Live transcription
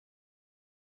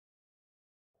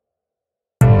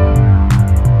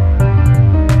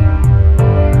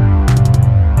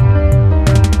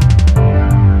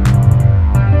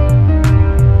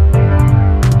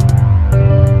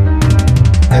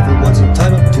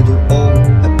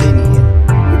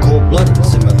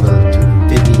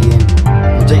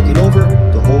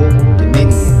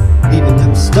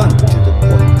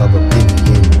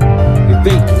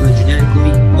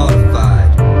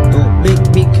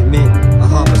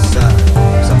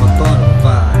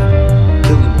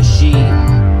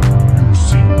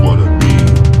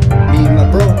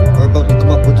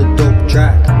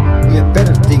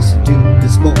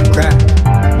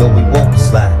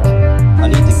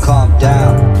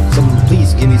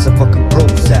please give me some fucking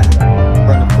Prozac.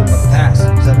 Running from the past,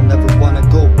 cause I don't ever wanna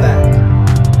go back.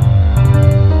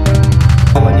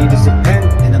 All I need is a pen,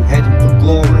 and I'm heading for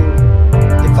glory.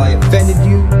 If I offended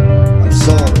you, I'm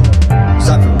sorry. It's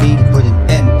time for me to put an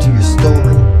end to your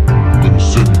story. Then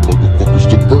send you motherfuckers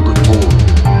to purgatory.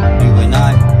 You and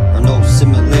I are no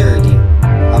similarity.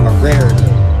 I'm a rarity,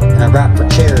 and I rap for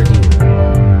charity.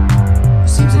 It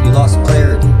seems that you lost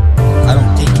clarity. I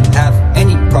don't think you have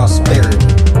any prosperity,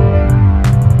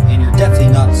 and you're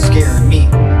definitely not scaring me.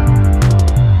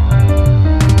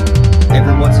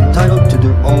 Everyone's entitled to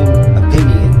their own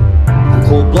opinion. I'm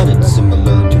cold-blooded,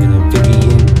 similar to an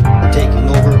amphibian. We're taking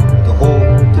over the whole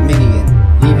dominion,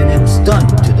 leaving them stunned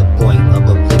to the point of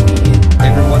oblivion.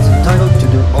 Everyone's entitled to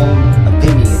their own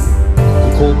opinion.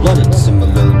 I'm cold-blooded,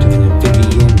 similar to an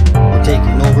amphibian. We're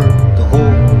taking over the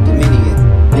whole dominion,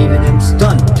 leaving them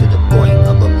stunned to the point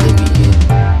of oblivion.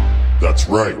 That's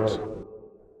right.